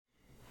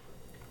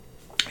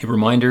A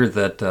reminder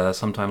that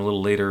sometime a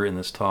little later in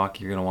this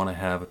talk, you're going to want to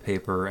have a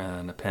paper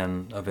and a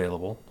pen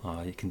available.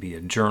 It can be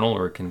a journal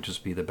or it can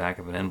just be the back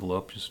of an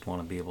envelope. Just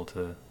want to be able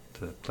to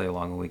play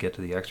along when we get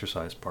to the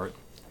exercise part.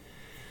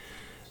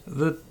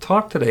 The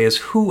talk today is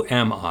Who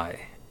Am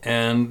I?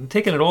 And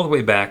taking it all the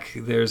way back,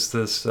 there's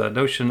this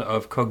notion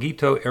of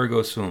cogito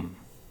ergo sum.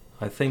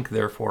 I think,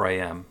 therefore I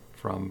am,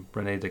 from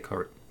René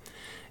Descartes.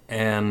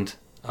 And,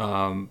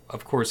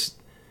 of course,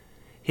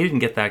 he didn't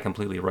get that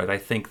completely right. I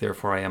think,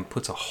 therefore I am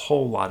puts a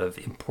whole lot of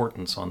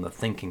importance on the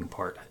thinking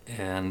part.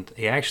 And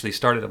he actually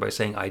started it by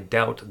saying, I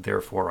doubt,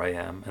 therefore I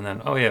am. And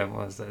then, oh yeah,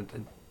 well,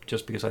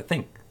 just because I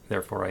think,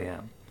 therefore I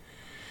am.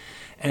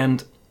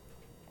 And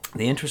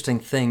the interesting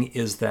thing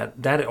is that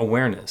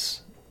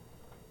awareness,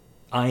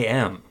 I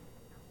am,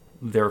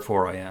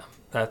 therefore I am,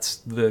 that's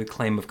the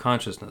claim of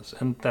consciousness.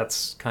 And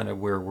that's kind of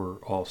where we're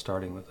all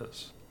starting with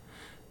this.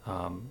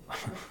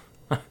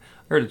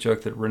 I heard a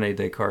joke that René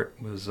Descartes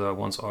was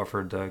once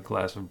offered a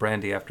glass of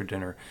brandy after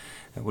dinner.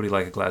 Would he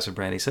like a glass of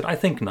brandy? He said, I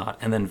think not,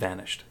 and then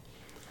vanished.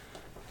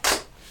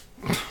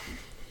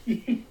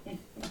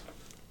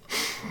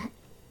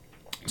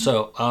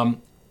 So,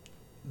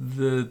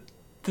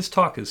 this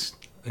talk is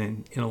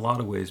in a lot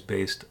of ways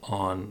based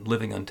on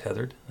Living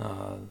Untethered,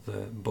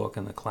 the book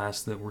and the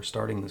class that we're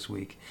starting this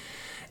week.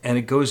 And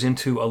it goes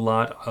into a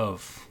lot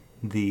of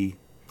the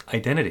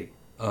identity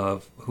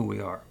of who we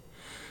are.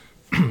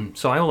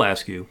 So I will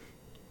ask you,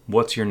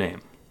 what's your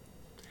name?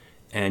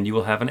 And you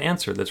will have an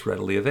answer that's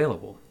readily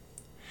available.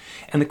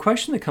 And the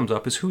question that comes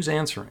up is, who's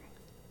answering?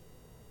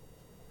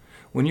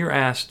 When you're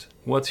asked,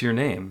 what's your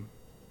name?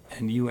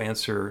 And you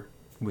answer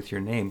with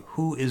your name,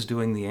 who is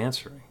doing the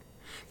answering?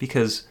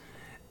 Because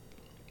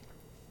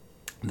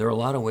there are a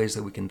lot of ways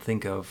that we can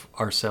think of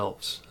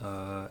ourselves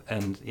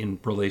and in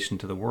relation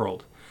to the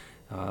world.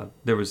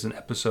 There was an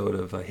episode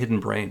of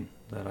Hidden Brain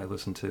that I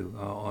listened to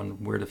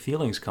on where the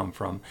feelings come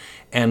from.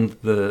 And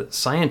the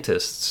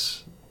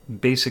scientists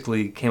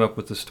basically came up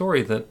with the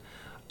story that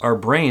our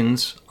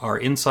brains are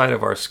inside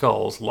of our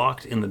skulls,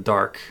 locked in the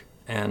dark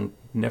and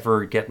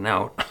never getting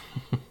out.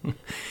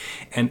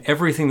 And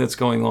everything that's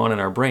going on in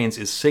our brains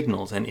is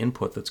signals and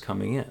input that's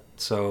coming in.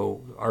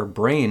 So our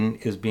brain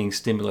is being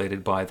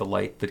stimulated by the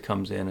light that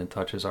comes in and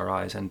touches our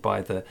eyes, and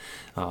by the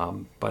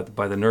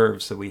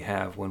nerves that we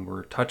have when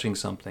we're touching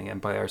something, and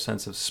by our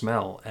sense of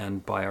smell,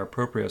 and by our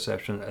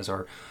proprioception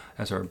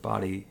as our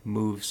body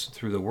moves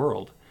through the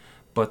world.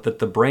 But that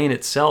the brain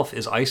itself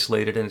is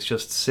isolated and it's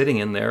just sitting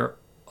in there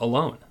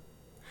alone.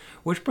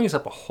 Which brings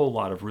up a whole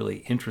lot of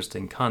really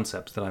interesting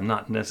concepts that I'm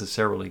not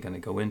necessarily going to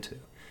go into.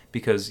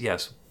 Because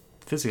yes,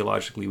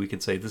 physiologically we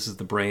could say this is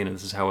the brain and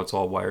this is how it's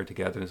all wired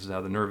together, this is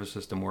how the nervous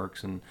system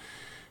works, and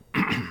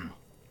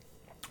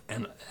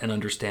an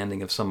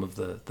understanding of some of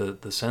the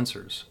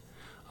sensors.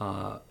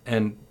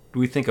 And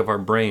we think of our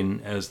brain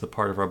as the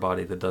part of our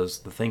body that does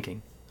the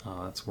thinking.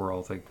 That's where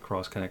all the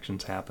cross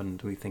connections happen.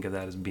 We think of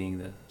that as being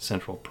the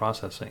central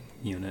processing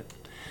unit.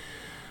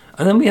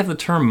 And then we have the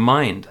term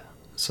mind.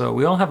 So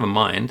we all have a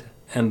mind,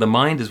 and the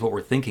mind is what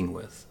we're thinking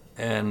with.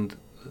 And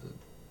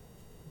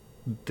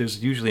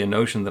there's usually a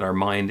notion that our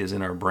mind is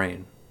in our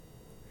brain,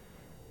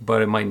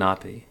 but it might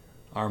not be.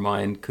 Our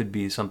mind could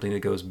be something that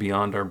goes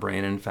beyond our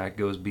brain and in fact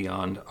goes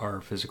beyond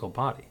our physical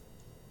body.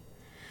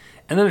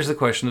 And then there's the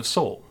question of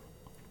soul,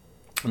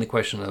 and the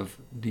question of,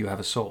 do you have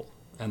a soul?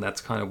 And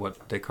that's kind of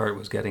what Descartes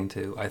was getting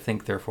to. I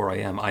think, therefore I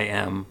am. I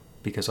am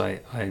because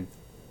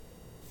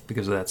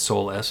because of that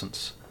soul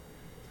essence.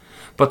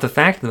 But the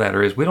fact of the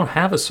matter is, we don't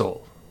have a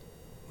soul.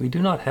 We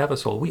do not have a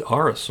soul. We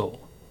are a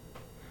soul.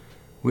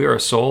 We are a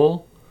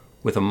soul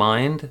with a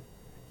mind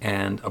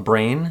and a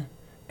brain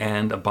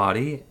and a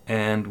body,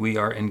 and we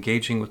are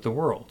engaging with the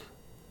world.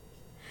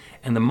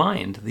 And the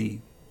mind,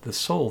 the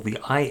soul, the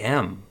I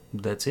am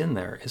that's in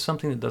there is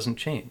something that doesn't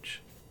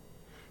change.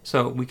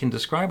 So we can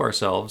describe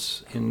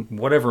ourselves in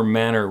whatever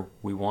manner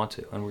we want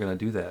to, and we're going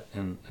to do that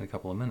in a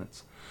couple of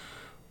minutes.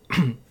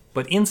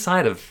 But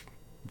inside of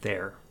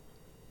there,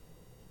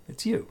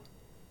 it's you.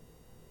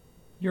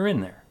 You're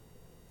in there.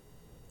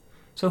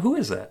 So who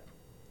is that?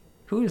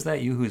 Who is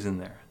that you who's in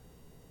there?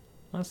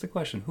 That's the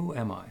question. Who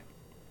am I?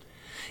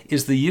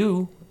 Is the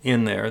you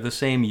in there the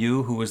same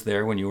you who was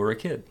there when you were a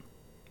kid?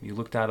 You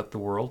looked out at the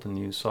world and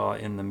you saw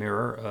in the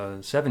mirror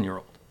a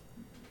 7-year-old.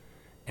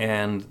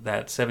 And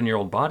that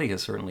 7-year-old body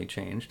has certainly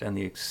changed, and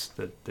the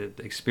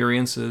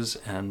experiences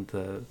and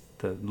the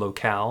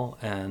locale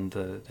and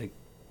the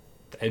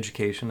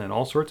education and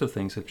all sorts of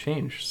things have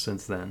changed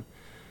since then.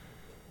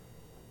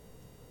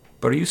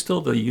 But are you still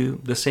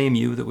the same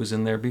you that was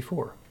in there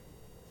before?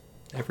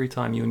 Every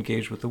time you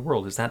engage with the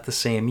world, is that the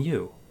same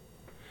you?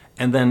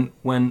 And then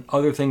when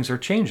other things are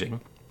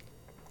changing,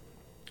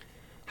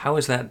 how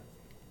is that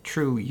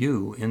true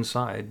you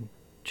inside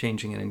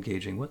changing and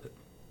engaging with it?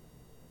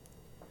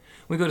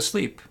 We go to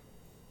sleep,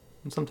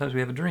 and sometimes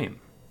we have a dream.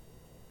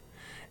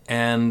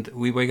 And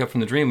we wake up from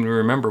the dream and we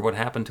remember what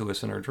happened to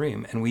us in our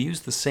dream. And we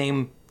use the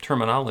same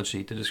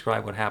terminology to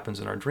describe what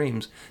happens in our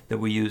dreams that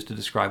we use to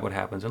describe what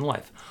happens in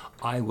life.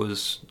 I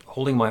was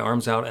holding my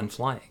arms out and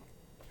flying.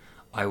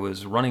 I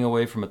was running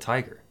away from a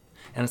tiger.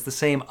 And it's the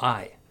same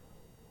I.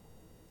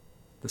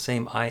 The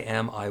same I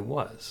am, I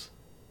was.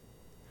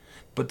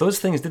 But those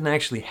things didn't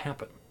actually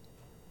happen.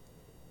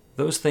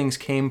 Those things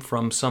came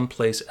from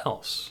someplace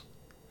else.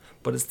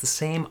 But it's the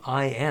same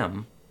I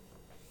am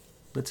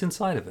that's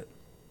inside of it.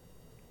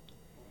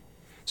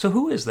 So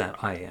who is that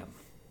I am?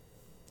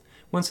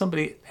 When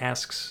somebody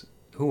asks,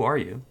 who are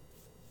you?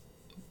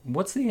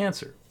 What's the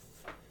answer?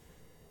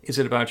 Is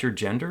it about your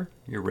gender,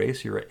 your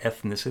race, your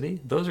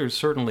ethnicity? Those are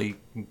certainly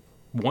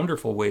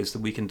wonderful ways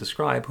that we can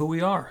describe who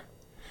we are.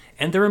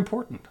 And they're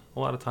important. A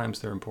lot of times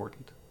they're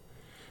important.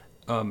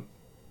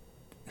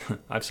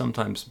 I've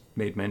sometimes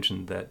made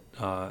mention that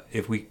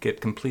if we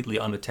get completely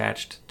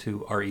unattached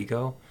to our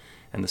ego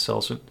and the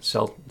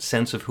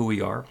sense of who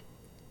we are,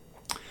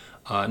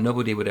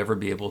 nobody would ever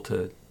be able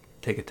to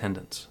take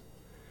attendance,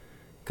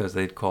 because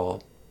they'd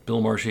call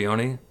Bill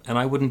Marcioni and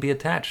I wouldn't be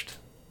attached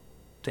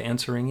to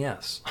answering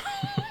yes.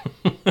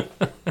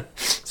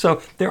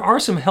 So there are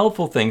some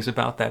helpful things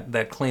about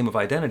that claim of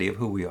identity of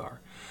who we are.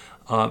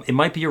 It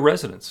might be your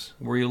residence,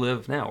 where you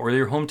live now, or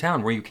your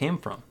hometown, where you came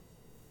from,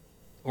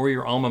 or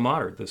your alma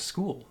mater, the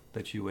school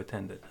that you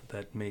attended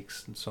that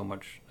makes so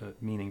much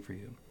meaning for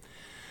you.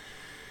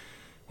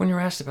 When you're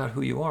asked about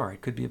who you are,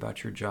 it could be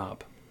about your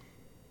job,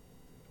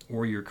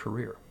 or your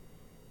career,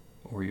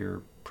 or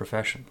your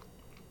profession.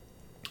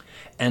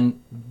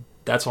 And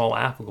that's all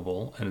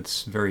applicable, and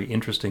it's very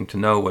interesting to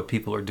know what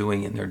people are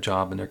doing in their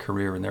job and their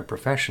career and their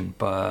profession.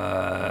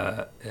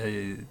 But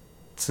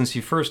since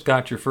you first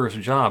got your first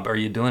job, are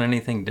you doing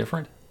anything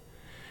different?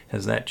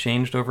 Has that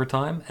changed over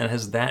time? And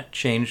has that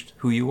changed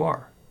who you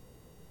are?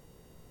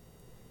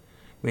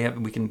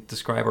 We can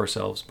describe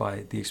ourselves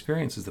by the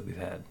experiences that we've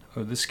had,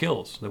 or the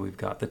skills that we've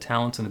got, the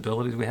talents and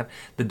abilities we have,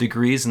 the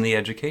degrees and the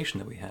education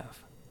that we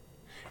have.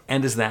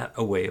 And is that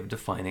a way of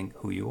defining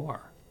who you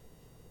are?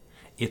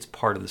 It's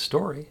part of the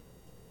story,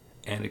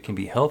 and it can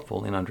be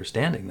helpful in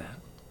understanding that.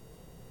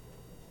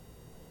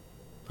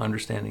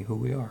 Understanding who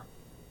we are.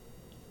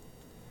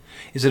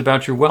 Is it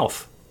about your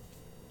wealth?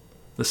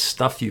 The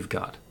stuff you've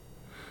got?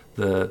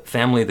 The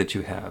family that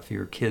you have?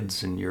 Your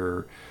kids and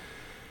your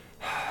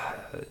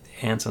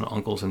aunts and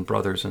uncles and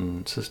brothers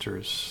and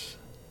sisters,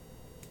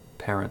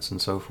 parents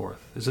and so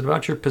forth? Is it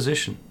about your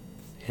position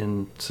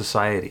in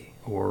society?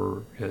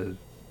 Or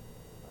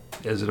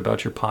is it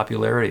about your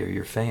popularity or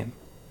your fame?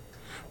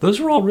 Those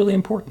are all really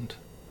important.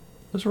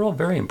 Those are all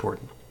very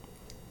important.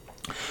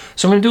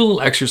 So I'm going to do a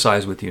little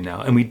exercise with you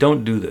now, and we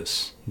don't do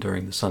this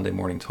during the Sunday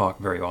morning talk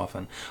very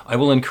often. I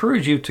will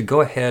encourage you to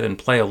go ahead and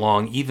play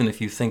along, even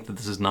if you think that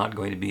this is not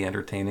going to be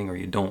entertaining or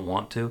you don't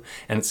want to.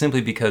 And it's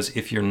simply because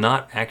if you're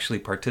not actually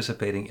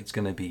participating, it's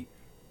going to be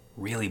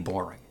really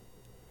boring.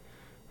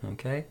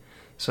 Okay?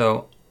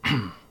 So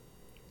I'm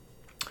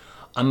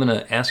going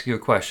to ask you a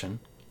question,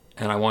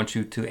 and I want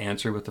you to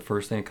answer with the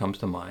first thing that comes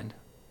to mind,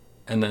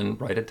 and then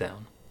write it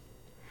down.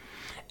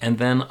 And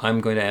then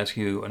I'm going to ask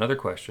you another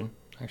question.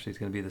 Actually, it's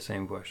going to be the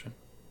same question.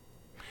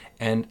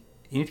 And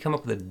you need to come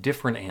up with a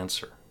different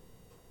answer.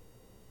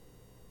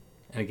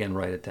 And again,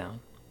 write it down.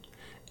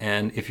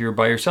 And if you're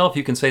by yourself,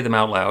 you can say them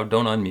out loud.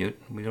 Don't unmute.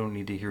 We don't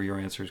need to hear your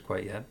answers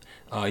quite yet.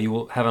 You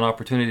will have an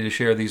opportunity to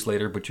share these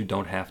later, but you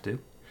don't have to.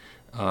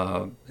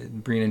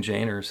 Breen and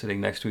Jane are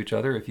sitting next to each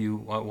other. If you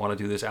want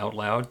to do this out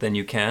loud, then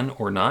you can,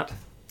 or not.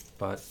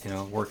 But,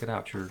 work it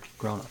out. You're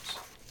grown-ups.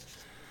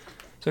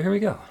 So here we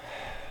go.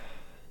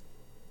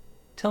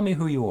 Tell me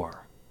who you are.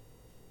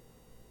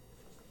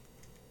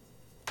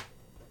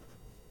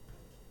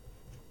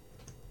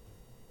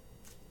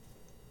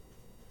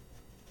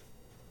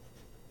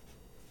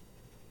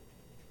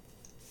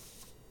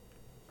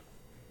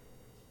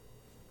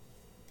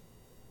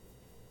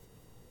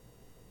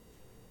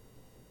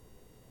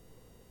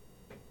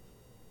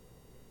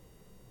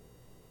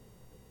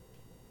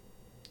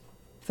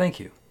 Thank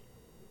you.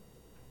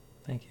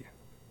 Thank you.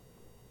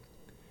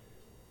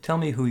 Tell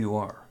me who you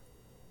are.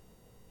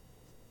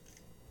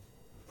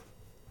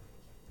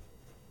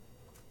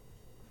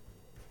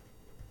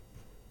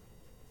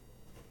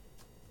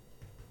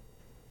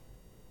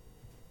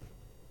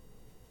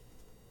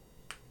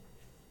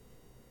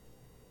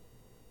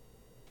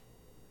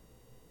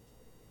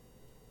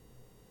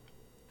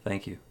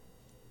 Thank you.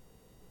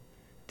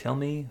 Tell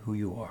me who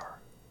you are.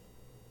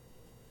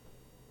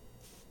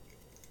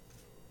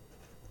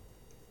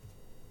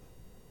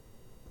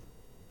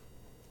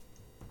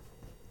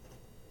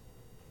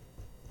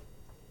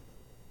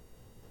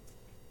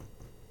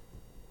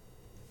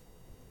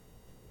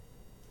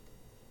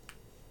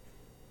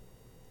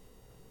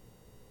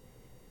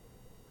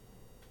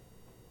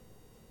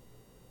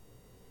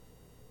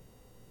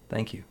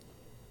 Thank you.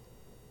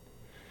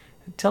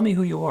 Tell me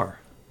who you are.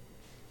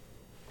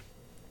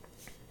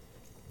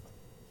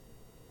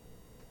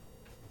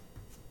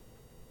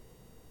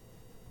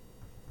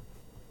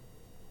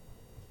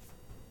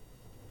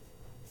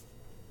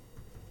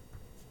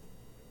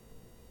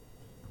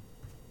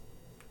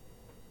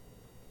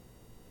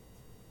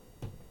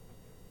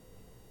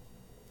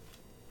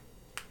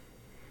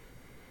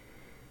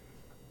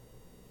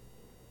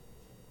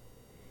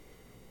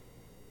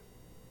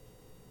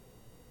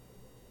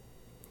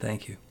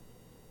 Thank you.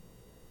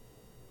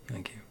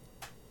 Thank you.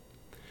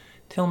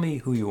 Tell me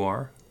who you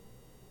are.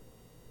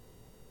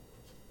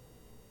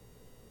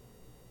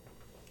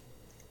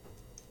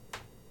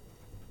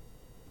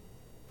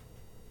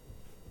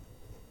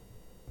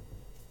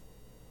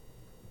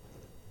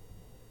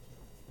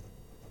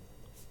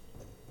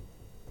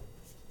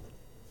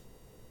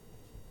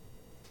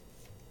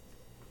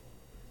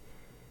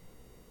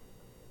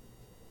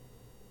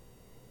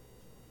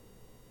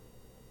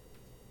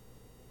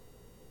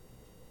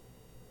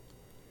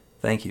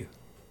 Thank you.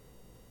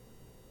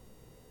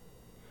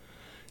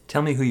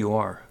 Tell me who you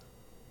are.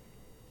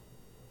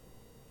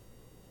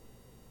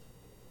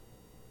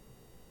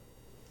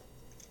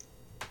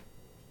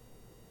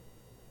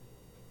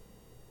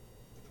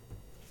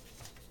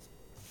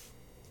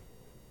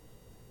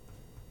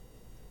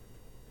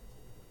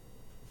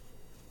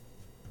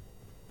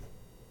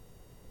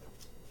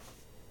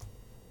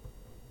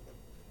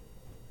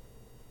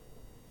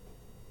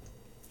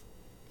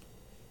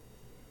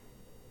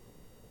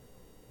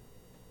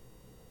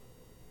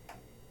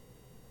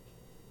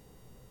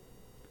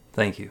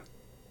 Thank you.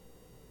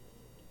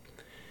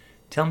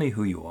 Tell me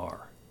who you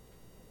are.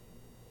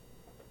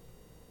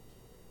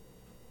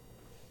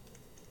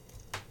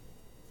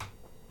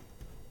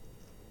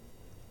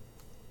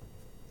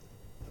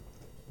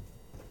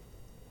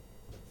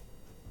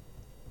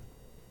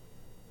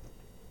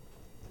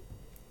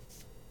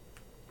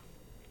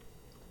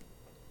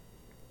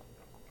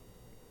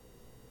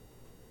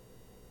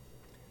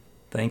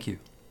 Thank you.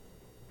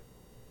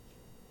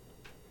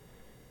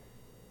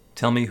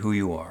 Tell me who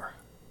you are.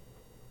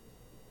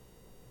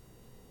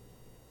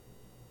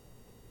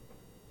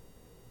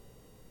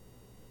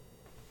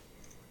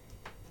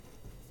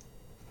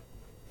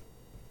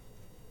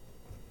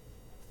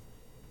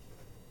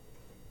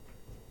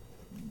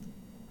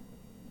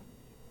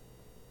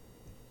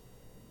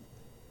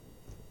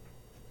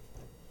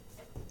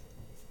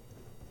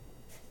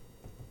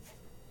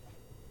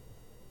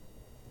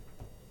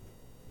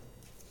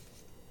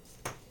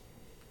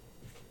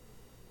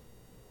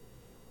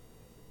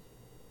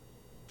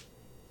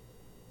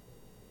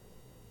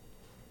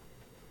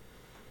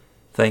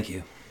 Thank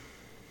you.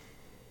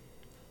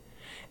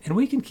 And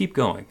we can keep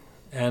going.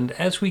 And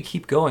as we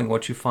keep going,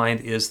 what you find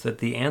is that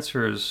the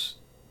answers,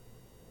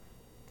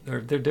 they're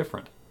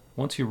different.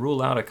 Once you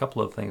rule out a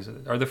couple of things,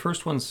 are the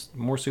first ones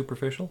more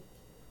superficial?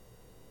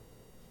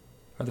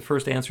 Are the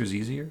first answers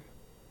easier?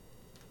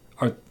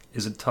 Or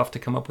is it tough to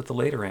come up with the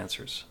later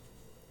answers?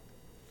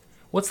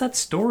 What's that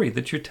story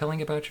that you're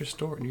telling about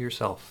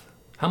yourself?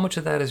 How much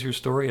of that is your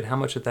story, and how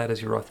much of that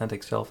is your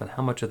authentic self, and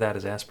how much of that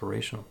is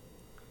aspirational?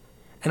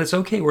 And it's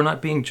okay, we're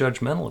not being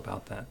judgmental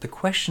about that. The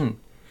question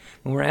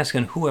when we're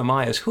asking who am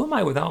I is, who am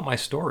I without my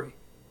story?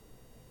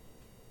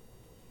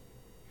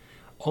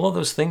 All of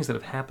those things that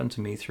have happened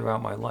to me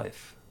throughout my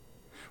life,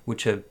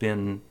 which have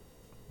been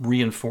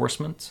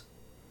reinforcements,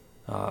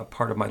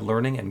 part of my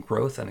learning and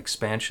growth and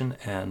expansion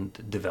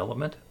and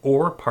development,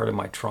 or part of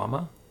my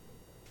trauma,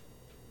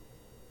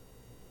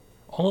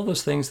 all of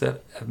those things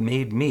that have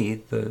made me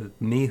the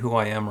me who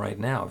I am right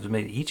now, have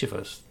made each of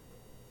us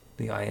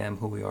the I am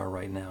who we are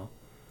right now.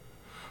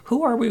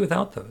 Who are we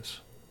without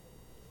those?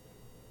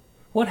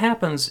 What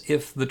happens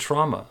if the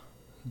trauma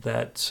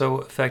that so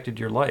affected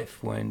your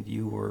life when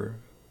you were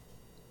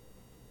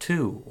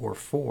 2 or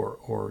 4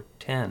 or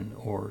 10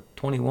 or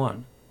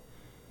 21,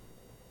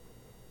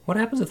 what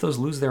happens if those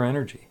lose their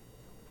energy?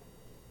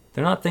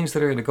 They're not things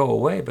that are going to go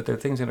away, but they're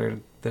things that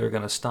are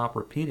going to stop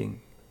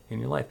repeating in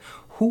your life.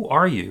 Who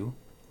are you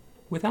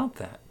without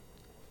that?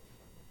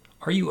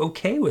 Are you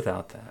okay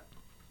without that?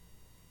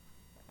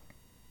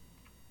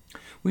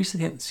 We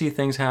see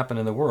things happen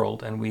in the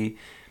world, and we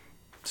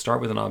start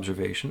with an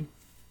observation,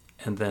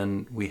 and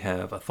then we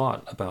have a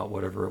thought about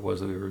whatever it was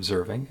that we were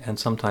observing, and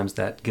sometimes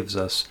that gives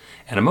us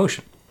an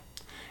emotion.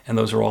 And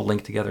those are all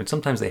linked together, and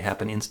sometimes they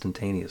happen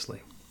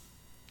instantaneously.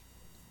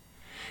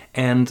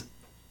 And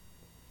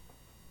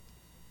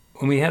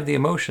when we have the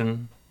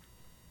emotion,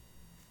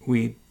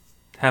 we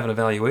have an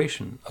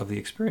evaluation of the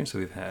experience that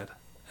we've had,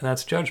 and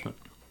that's judgment.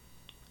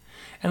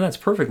 And that's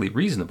perfectly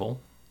reasonable,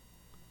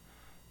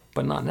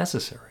 but not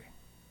necessary.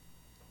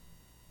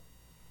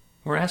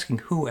 We're asking,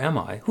 who am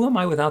I? Who am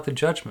I without the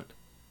judgment?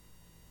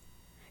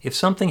 If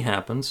something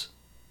happens,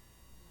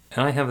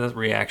 and I have that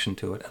reaction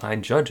to it, and I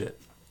judge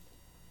it,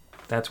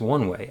 that's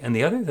one way. And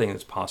the other thing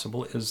that's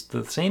possible is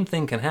the same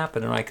thing can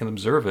happen, and I can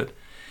observe it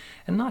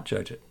and not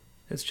judge it.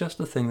 It's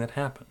just a thing that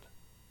happened.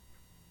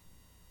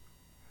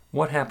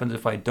 What happens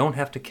if I don't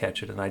have to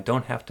catch it, and I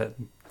don't have to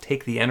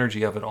take the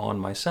energy of it on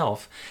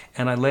myself,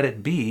 and I let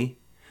it be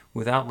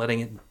without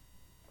letting it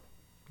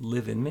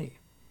live in me?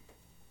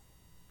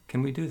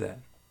 Can we do that?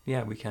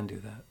 Yeah, we can do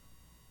that.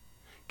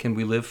 Can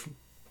we live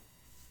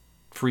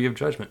free of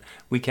judgment?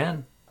 We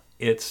can.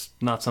 It's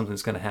not something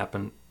that's going to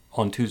happen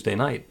on Tuesday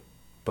night,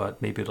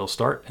 but maybe it'll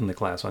start in the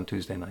class on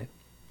Tuesday night.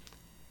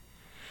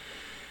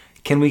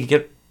 Can we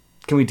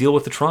deal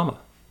with the trauma,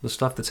 the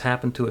stuff that's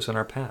happened to us in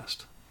our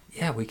past?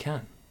 Yeah, we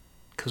can.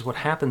 Because what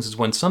happens is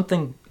when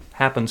something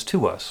happens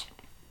to us,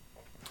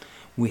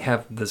 we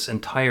have this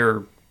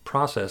entire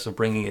process of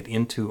bringing it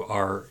into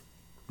our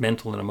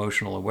mental and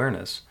emotional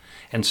awareness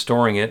and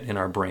storing it in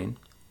our brain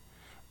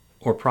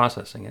or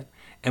processing it.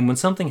 And when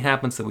something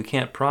happens that we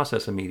can't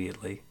process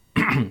immediately,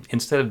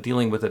 instead of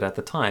dealing with it at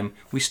the time,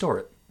 we store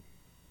it.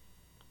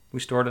 We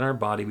store it in our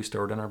body, we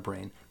store it in our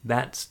brain.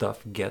 That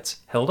stuff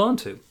gets held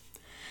onto.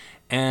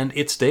 And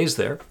it stays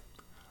there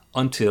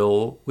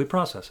until we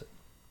process it.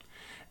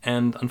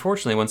 And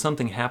unfortunately, when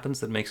something happens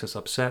that makes us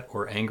upset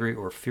or angry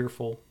or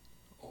fearful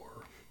or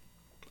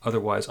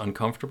otherwise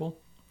uncomfortable,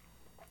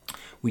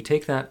 we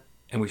take that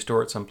and we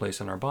store it someplace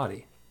in our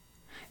body.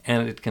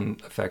 And it can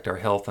affect our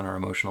health and our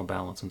emotional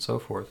balance and so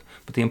forth.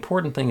 But the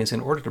important thing is, in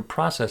order to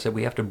process it,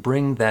 we have to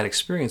bring that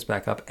experience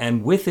back up,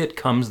 and with it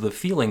comes the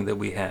feeling that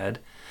we had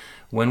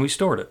when we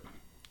stored it.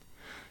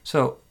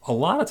 So a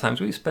lot of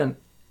times we spend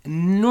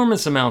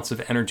enormous amounts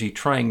of energy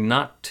trying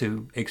not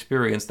to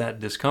experience that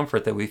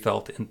discomfort that we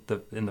felt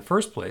in the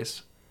first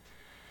place.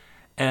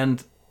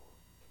 And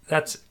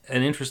that's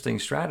an interesting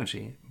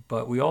strategy,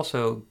 but we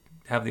also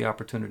have the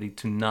opportunity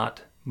to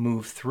not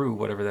move through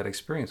whatever that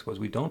experience was.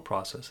 We don't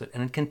process it,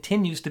 and it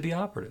continues to be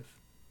operative.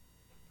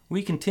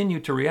 We continue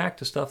to react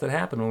to stuff that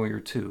happened when we were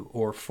 2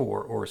 or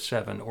 4 or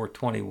 7 or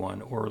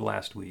 21 or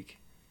last week.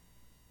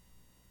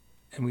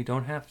 And we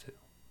don't have to.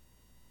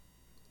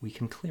 We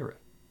can clear it.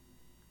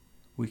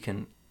 We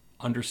can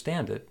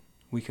understand it.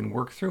 We can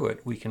work through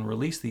it. We can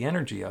release the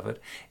energy of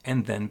it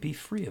and then be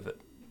free of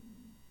it.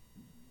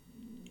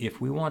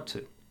 If we want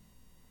to.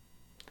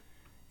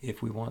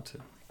 If we want to.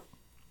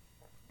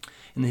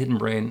 In the Hidden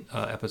Brain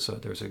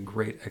episode, there's a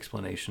great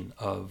explanation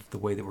of the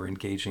way that we're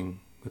engaging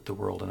with the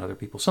world and other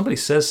people. Somebody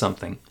says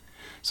something,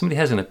 somebody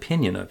has an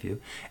opinion of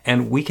you,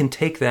 and we can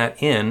take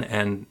that in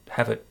and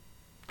have it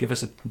give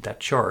us that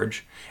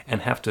charge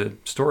and have to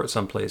store it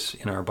someplace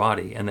in our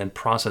body and then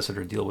process it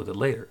or deal with it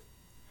later.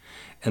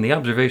 And the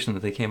observation that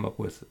they came up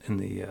with in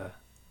the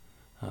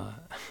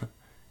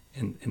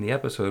in the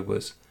episode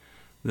was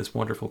this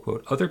wonderful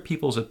quote: "Other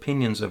people's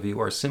opinions of you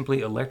are simply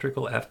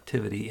electrical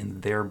activity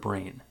in their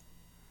brain."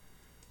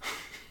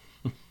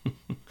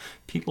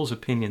 People's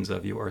opinions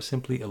of you are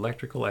simply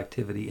electrical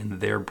activity in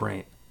their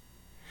brain.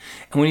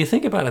 And when you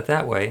think about it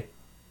that way,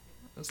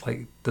 it's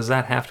like, does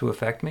that have to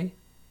affect me?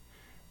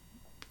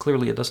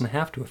 Clearly it doesn't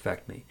have to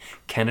affect me.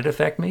 Can it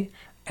affect me?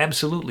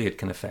 Absolutely it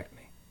can affect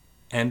me.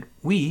 And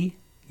we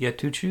get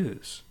to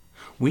choose.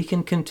 We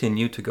can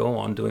continue to go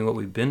on doing what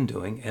we've been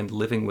doing and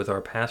living with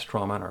our past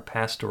trauma and our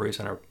past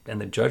stories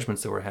and the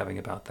judgments that we're having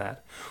about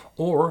that.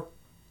 Or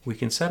we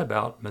can set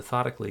about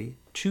methodically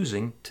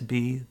choosing to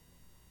be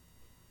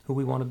who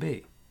we want to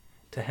be,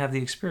 to have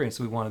the experience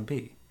that we want to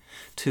be,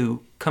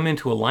 to come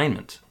into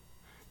alignment,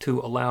 to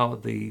allow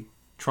the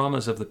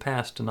traumas of the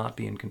past to not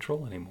be in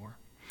control anymore,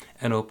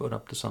 and open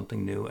up to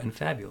something new and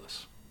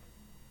fabulous.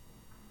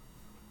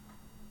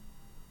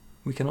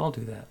 We can all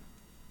do that.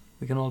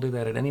 We can all do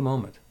that at any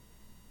moment.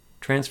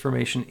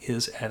 Transformation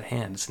is at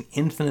hand. It's an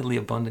infinitely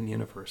abundant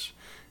universe,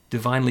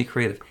 divinely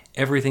creative.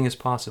 Everything is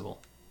possible.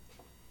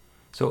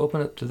 So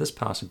open up to this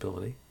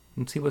possibility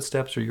and see what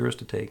steps are yours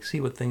to take,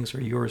 see what things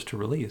are yours to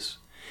release,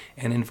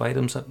 and invite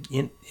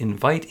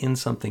in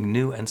something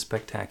new and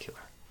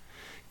spectacular,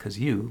 because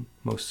you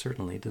most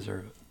certainly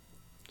deserve it.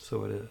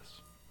 So it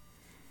is.